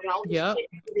smog and all this shit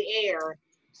in the air.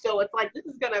 So it's like, this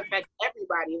is going to affect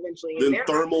everybody eventually. Then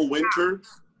thermal winter.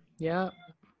 Yeah.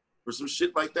 Or some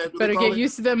shit like that. Better get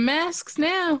used to the masks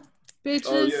now, bitches.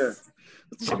 Oh,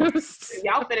 yeah.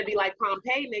 Y'all better be like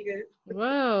Pompeii, nigga.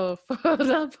 Whoa,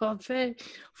 Pompeii.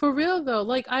 For real, though,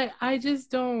 like, I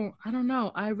just don't, I don't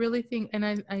know. I really think, and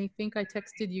I think I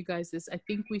texted you guys this, I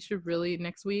think we should really,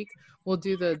 next week, we'll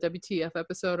do the WTF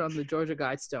episode on the Georgia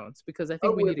Guidestones, because I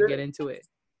think we need to get into it.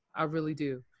 I really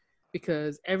do.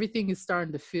 Because everything is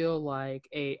starting to feel like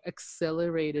a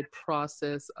accelerated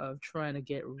process of trying to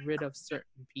get rid of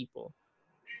certain people.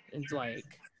 It's like,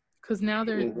 because now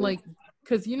they're like,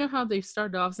 because you know how they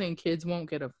started off saying kids won't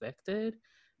get affected?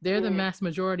 They're the mass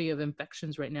majority of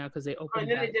infections right now because they opened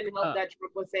And then it didn't help that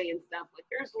Trump was saying stuff like,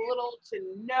 there's little to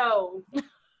no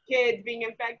kids being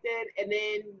infected. And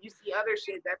then you see other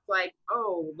shit that's like,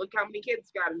 oh, look how many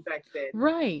kids got infected.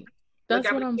 Right. That's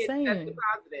what I'm saying.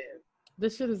 Positive.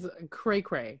 This shit is cray.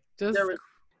 Just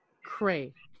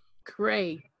cray.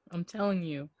 I'm telling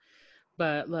you.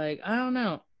 But like, I don't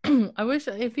know. I wish,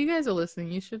 if you guys are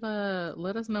listening, you should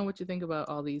let us know what you think about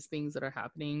all these things that are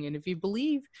happening. And if you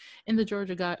believe in the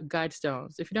Georgia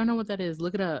Guidestones, if you don't know what that is,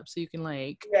 look it up so you can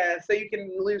like. Yeah, so you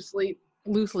can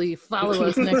loosely follow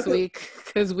us next week,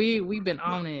 because we've been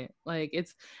on it. Like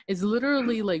it's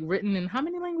literally like written in how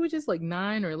many languages? Like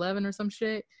 9 or 11 or some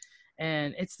shit.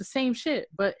 And it's the same shit,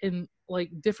 but in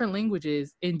like different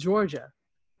languages in Georgia,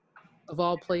 of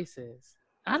all places.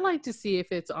 I'd like to see if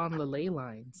it's on the ley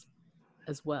lines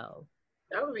as well.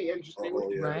 That would be interesting,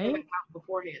 right?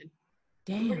 Beforehand.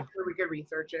 Damn. We could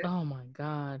research it. Oh my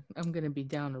God. I'm going to be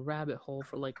down a rabbit hole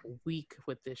for like a week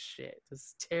with this shit.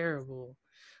 It's terrible.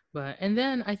 And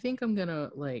then I think I'm going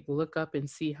to like look up and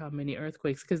see how many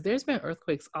earthquakes, because there's been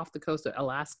earthquakes off the coast of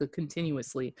Alaska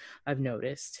continuously, I've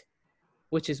noticed.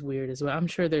 Which is weird as well. I'm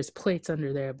sure there's plates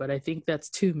under there, but I think that's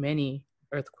too many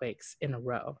earthquakes in a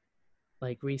row,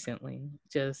 like recently.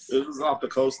 It was off the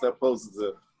coast that poses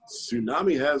a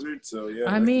tsunami hazard, so yeah.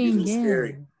 I mean, yeah,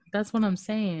 scary. That's what I'm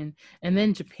saying. And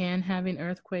then Japan having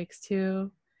earthquakes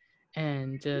too,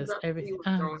 and just everything.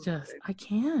 I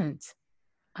can't.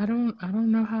 I don't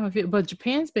know how I feel, but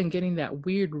Japan's been getting that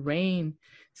weird rain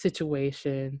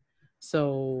situation.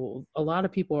 So a lot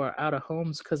of people are out of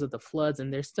homes because of the floods,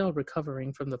 and they're still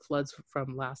recovering from the floods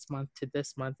from last month to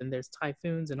this month. And there's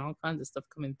typhoons and all kinds of stuff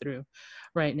coming through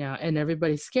right now. And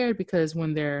everybody's scared because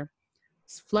when there's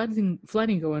flooding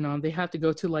going on, they have to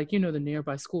go to like, the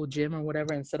nearby school gym or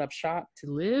whatever and set up shop to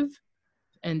live.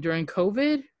 And during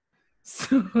COVID,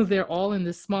 so they're all in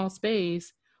this small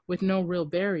space with no real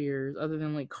barriers other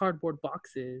than like cardboard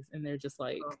boxes. And they're just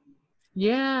like...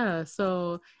 Yeah,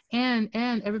 so and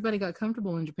everybody got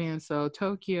comfortable in Japan, so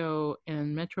Tokyo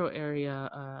and metro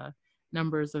area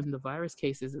numbers of the virus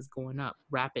cases is going up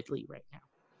rapidly right now.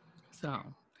 So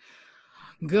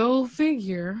go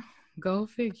figure. I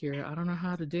don't know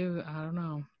how to do it. I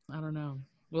don't know.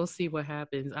 We'll see what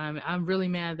happens. I'm really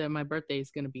mad that my birthday is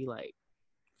gonna be like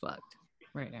fucked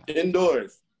right now.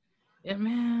 Indoors. Yeah,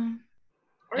 man.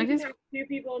 Or you can have 2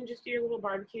 people and just do your little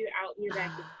barbecue out in your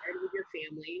backyard with your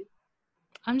family.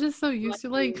 I'm just so used to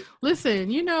like, listen,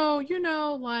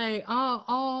 like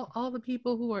all the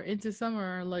people who are into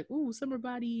summer are like, ooh, summer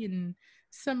body and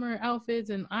summer outfits.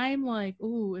 And I'm like,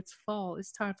 ooh, it's fall.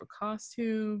 It's time for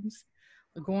costumes.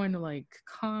 We're going to like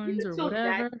cons or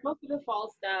whatever. Most of the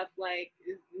fall stuff like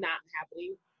is not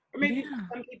happening. Or maybe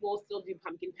some people will still do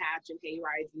pumpkin patch and hay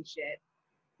rides and shit.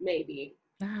 Maybe.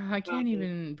 I can't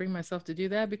even bring myself to do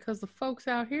that because the folks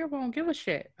out here won't give a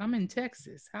shit. I'm in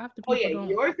Texas. Half the Oh people yeah, don't.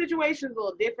 your situation's a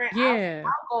little different. Yeah.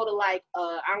 I'll go to like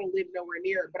I don't live nowhere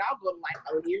near it, but I'll go to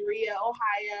like Elyria,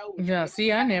 Ohio. Yeah,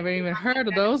 see, I never even heard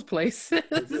of those places.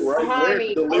 Right,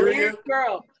 Honey, Delirium?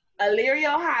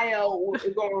 Elyria, Ohio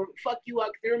is gonna fuck you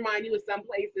up to remind you of some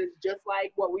places just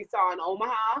like what we saw in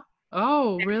Omaha.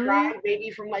 Oh, And really? drive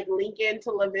maybe from like Lincoln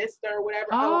to La Vista or whatever.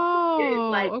 Oh, it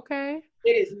is like, okay.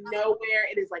 it is nowhere.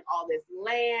 It is like all this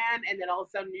land, and then all of a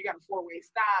sudden you got a 4-way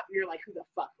stop. You're like, who the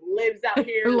fuck lives out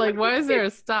here? Like, why is there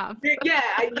a stop? Yeah,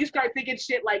 you start thinking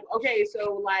shit like, okay,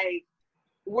 so like,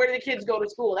 where do the kids go to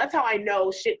school? That's how I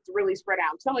know shit's really spread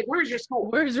out. So I'm like, where's your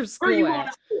school? Where's your school Where are you at? going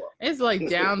to school? It's like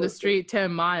down the street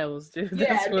 10 miles, dude.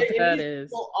 Yeah, That's what that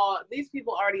is. These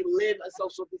people already live a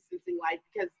social distancing life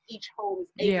because each home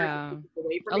is acres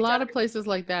away from a each lot other. of places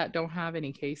like that don't have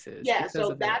any cases. Yeah,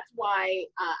 so that's why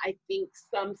I think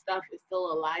some stuff is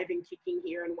still alive and kicking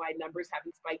here, and why numbers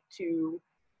haven't spiked too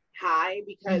high,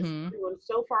 because everyone's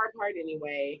so far apart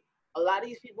anyway. A lot of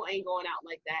these people ain't going out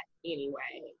like that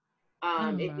anyway.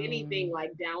 If anything,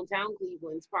 like downtown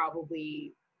Cleveland's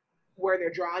probably where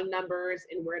they're drawing numbers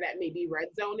and where that maybe red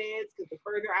zone is, because the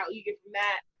further out you get from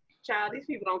that, child, these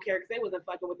people don't care because they wasn't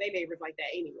fucking with their neighbors like that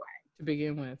anyway. To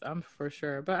begin with, I'm for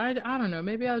sure. But I don't know.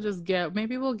 Maybe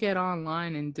we'll get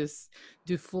online and just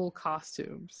do full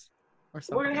costumes or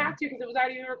something. We're going to have to, because it was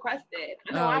already requested.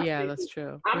 I know. Oh, yeah, that's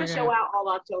true. I'm going to show out all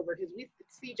October because we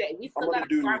still got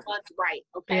to start months right,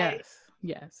 okay?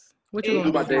 Yes. What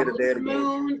you want to do?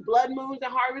 Moons, blood moons,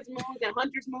 and harvest moons, and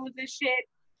hunters moons and shit.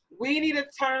 We need to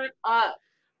turn up.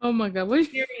 Oh my God. What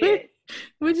did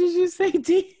you say,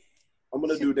 D? I'm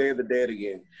going to do Day of the Dead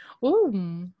again.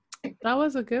 Ooh, that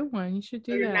was a good one. You should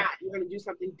do that. You're not. You're going to do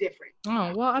something different.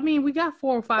 Oh, well, I mean, we got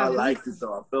 4 or 5 weeks. I liked it,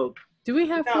 though. I felt... Do we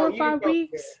have 4 or 5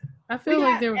 weeks? I feel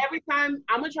like there. Every time,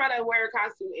 I'm going to try to wear a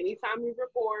costume anytime we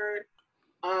record.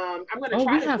 I'm going to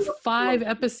try we have 5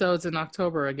 episodes in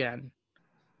October again.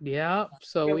 Yep.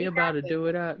 So we about to do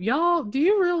it up. Y'all, do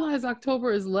you realize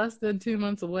October is less than 2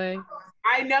 months away?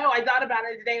 I know. I thought about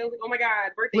it today. I was like, oh my God,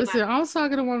 birthday. Listen, I was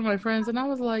talking to one of my friends and I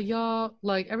was like, y'all,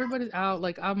 like everybody's out.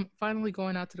 Like I'm finally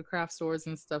going out to the craft stores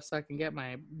and stuff so I can get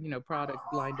my, product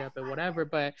lined up and whatever.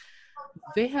 But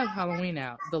they have Halloween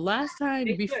out. The last time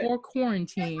before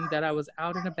quarantine that I was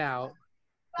out and about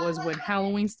was when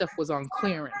Halloween stuff was on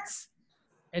clearance.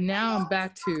 And now I'm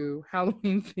back to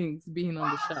Halloween things being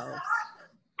on the shelves.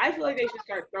 I feel like they should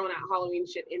start throwing out Halloween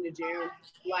shit into June.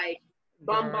 Like,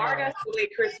 bombard us the way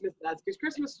Christmas does. Because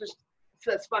Christmas just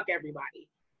says fuck everybody.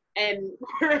 And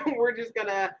we're just going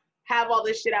to have all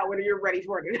this shit out whether you're ready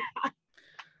for it or not.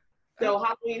 So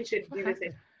Halloween should do the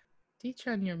same.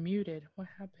 D-Chun, you're muted. What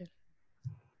happened?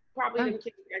 Probably them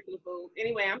kids acting the fool.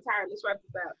 Anyway, I'm tired. Let's wrap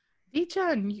this up.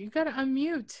 D-Chun, you got to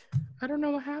unmute. I don't know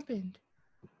what happened.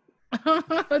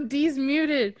 D's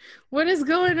muted. What is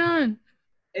going on?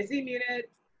 Is he muted?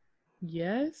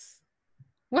 Yes.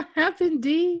 What happened,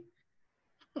 D?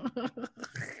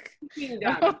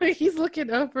 He's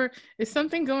looking over. Is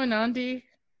something going on, D?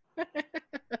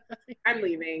 I'm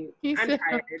leaving. I'm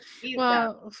tired. He's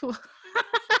done.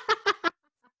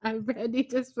 Brandy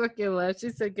just fucking left.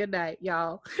 She said good night,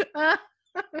 y'all.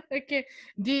 Okay.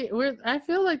 D, I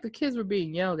feel like the kids were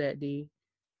being yelled at, D.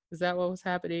 Is that what was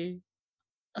happening?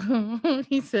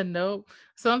 He said nope.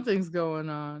 Something's going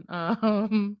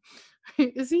on.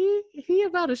 Is he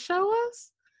about to show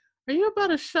us? Are you about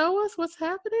to show us what's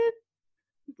happening?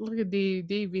 Look at D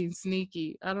being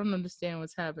sneaky. I don't understand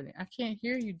what's happening. I can't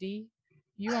hear you, D.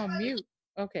 You on mute.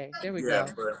 Okay, there we go. Yeah,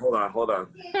 but hold on.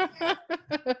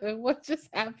 What just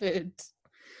happened?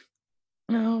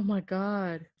 Oh my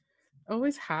God.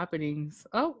 Always happenings.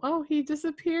 Oh, he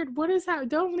disappeared. What is happening?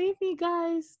 Don't leave me,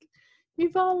 guys.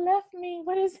 You've all left me.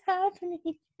 What is happening?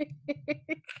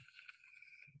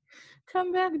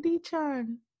 Come back,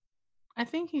 D-Chun. I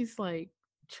think he's like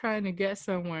trying to get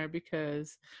somewhere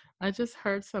because I just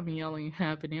heard some yelling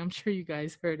happening. I'm sure you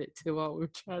guys heard it too while we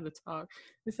were trying to talk.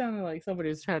 It sounded like somebody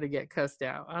was trying to get cussed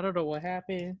out. I don't know what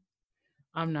happened.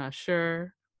 I'm not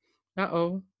sure.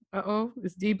 Uh-oh.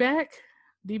 Is D back?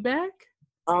 D back?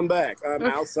 I'm back. I'm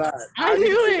outside. I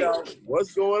knew it.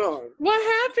 What's going on? What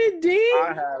happened, D?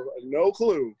 I have no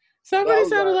clue. Somebody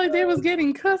sounded like they was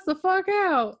getting cussed the fuck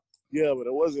out. Yeah, but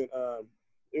it wasn't.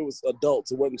 It was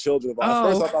adults. It wasn't children involved.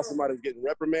 At first, I thought somebody was getting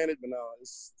reprimanded, but no,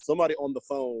 it's somebody on the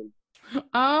phone.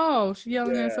 Oh, she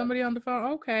yelling at somebody on the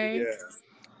phone. Okay. Yeah.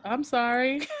 I'm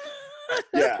sorry.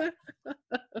 Yeah.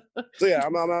 So yeah,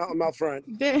 I'm out front.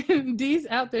 D's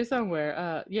out there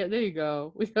somewhere. Yeah, there you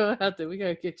go. We go out there. We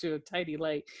gotta get you a tidy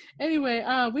light. Anyway,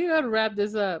 we gotta wrap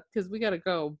this up because we gotta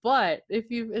go. But if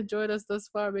you've enjoyed us thus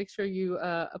far, make sure you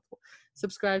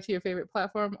subscribe to your favorite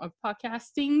platform of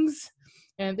podcastings.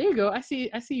 And there you go. I see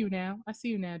you now.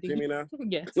 See me now?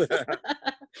 Yes.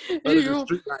 Under the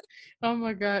street light. Oh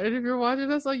my God. And if you're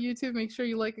watching us on YouTube, make sure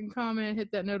you like and comment,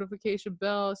 hit that notification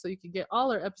bell so you can get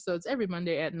all our episodes every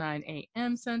Monday at 9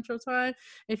 a.m. Central Time.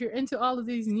 If you're into all of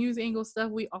these news angle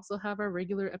stuff, we also have our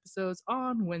regular episodes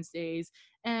on Wednesdays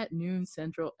at noon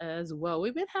Central as well.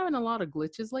 We've been having a lot of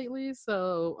glitches lately,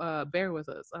 so bear with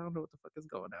us. I don't know what the fuck is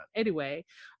going on. Anyway,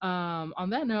 on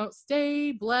that note,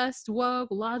 stay blessed, woke,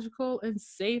 logical, and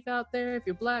safe out there. If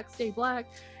you're black, stay black.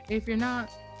 If you're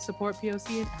not, support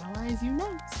POC and Allies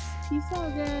Unite. Peace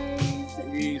out, guys.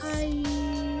 Peace.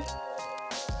 Bye.